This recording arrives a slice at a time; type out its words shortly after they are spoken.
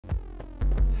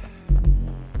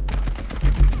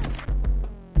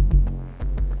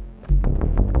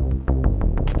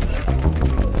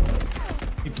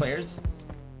Players.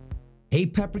 Hey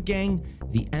Pepper Gang,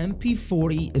 the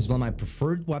MP40 is one of my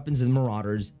preferred weapons in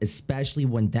Marauders, especially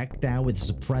when decked out with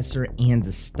a suppressor and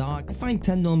the stock. I find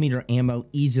 10mm ammo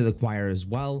easy to acquire as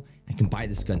well. I can buy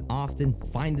this gun often,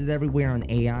 find it everywhere on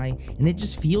AI, and it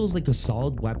just feels like a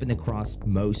solid weapon across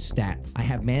most stats. I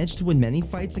have managed to win many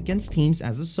fights against teams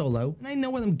as a solo, and I know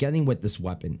what I'm getting with this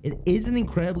weapon. It isn't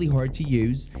incredibly hard to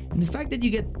use, and the fact that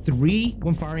you get 3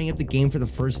 when firing up the game for the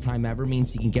first time ever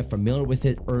means you can get familiar with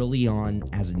it early on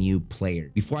as a new player.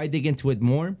 Before I dig into it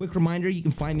more, quick reminder, you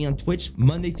can find me on Twitch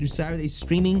Monday through Saturday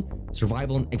streaming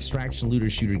survival and extraction looter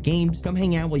shooter games. Come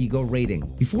hang out while you go raiding.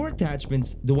 Before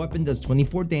attachments, the weapon does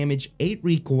 24 damage, 8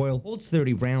 recoil, holds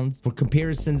 30 rounds. For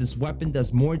comparison, this weapon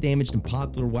does more damage than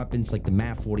popular weapons like the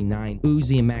MP40,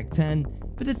 Uzi, and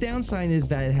MAC-10, but the downside is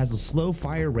that it has a slow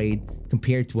fire rate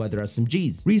compared to other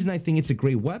SMGs. Reason I think it's a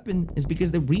great weapon is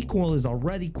because the recoil is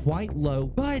already quite low,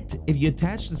 but if you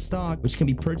attach the stock, which can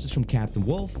be purchased from Captain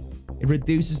Wolf, it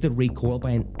reduces the recoil by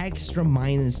an extra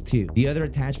 -2. The other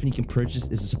attachment you can purchase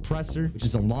is a suppressor, which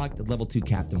is unlocked at level 2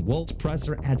 Captain Wolf.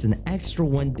 Suppressor adds an extra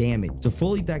 1 damage. So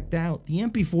fully decked out, the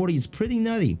MP40 is pretty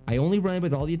nutty. I only run it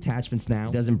with all the attachments now.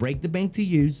 It doesn't break the bank to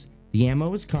use. The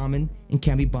ammo is common and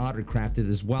can be bought or crafted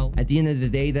as well. At the end of the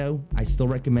day though, I still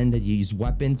recommend that you use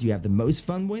weapons you have the most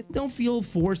fun with. Don't feel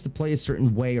forced to play a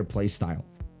certain way or play style.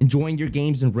 Enjoying your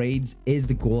games and raids is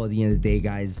the goal at the end of the day,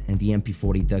 guys, and the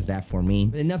MP40 does that for me.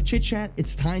 But enough chit chat,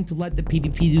 it's time to let the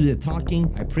PvP do the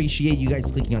talking. I appreciate you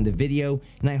guys clicking on the video,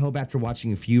 and I hope after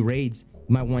watching a few raids,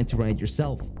 you might want to run it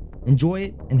yourself. Enjoy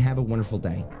it and have a wonderful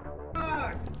day.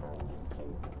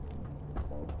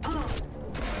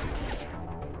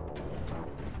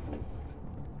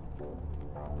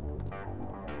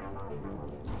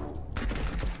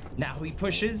 Now he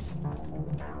pushes.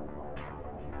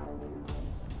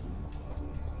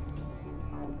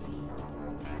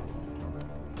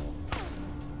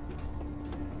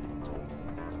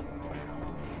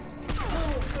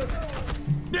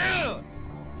 Yeah!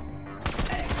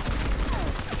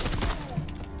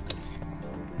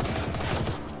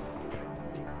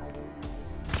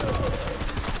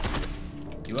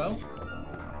 Duo?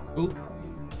 Oop.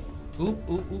 Oop,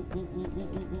 oop, oop, oop, oop,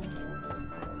 oop, oop, oop.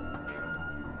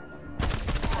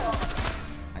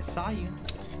 I saw you.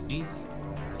 Jeez.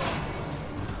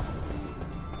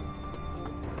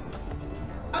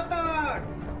 Attack!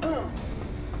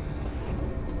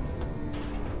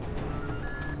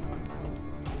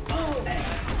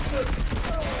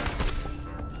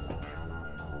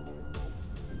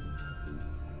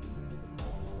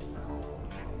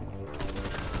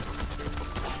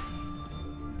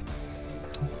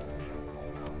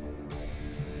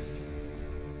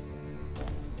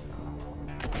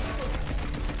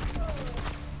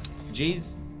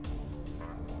 Jeez.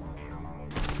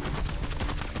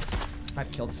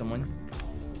 I've killed someone.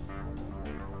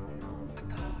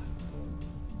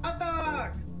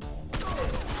 Attack!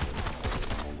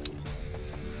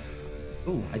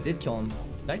 Ooh, I did kill him.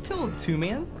 Did I kill a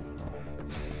 2-man?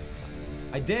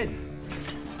 I did.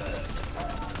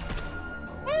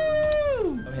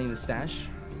 Woo! I'm hitting the stash.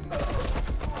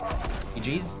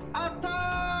 GG's.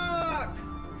 Attack!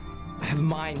 I have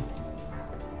mine.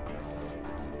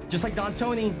 Just like Don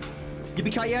Tony.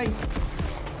 Yippee-ki-yay.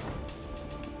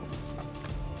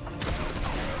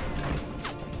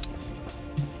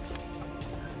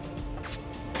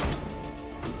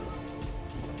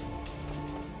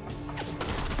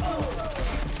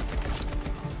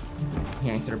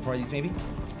 Hearing third parties maybe? Here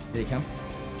they come.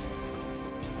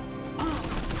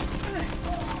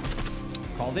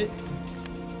 Called it.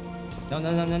 No,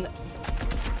 no, no, no, no.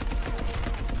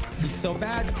 He's so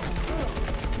bad.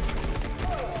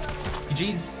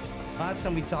 Jeez, last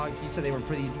time we talked, you said they were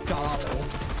pretty god-awful.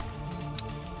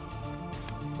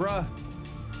 Bruh,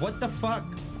 what the fuck?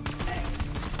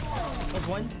 There's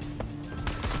one.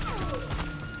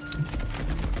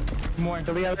 More.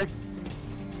 So we have it.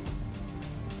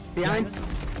 Behind us.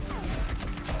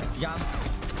 You got him.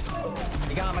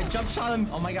 You got him. I jump shot him.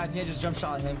 Oh my god, I think I just jump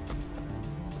shot him.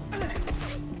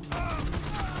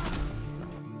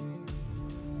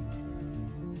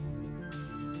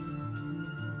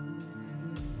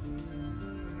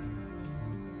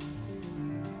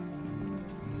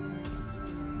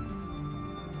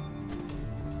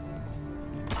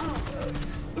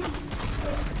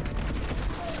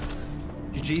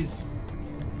 GG's.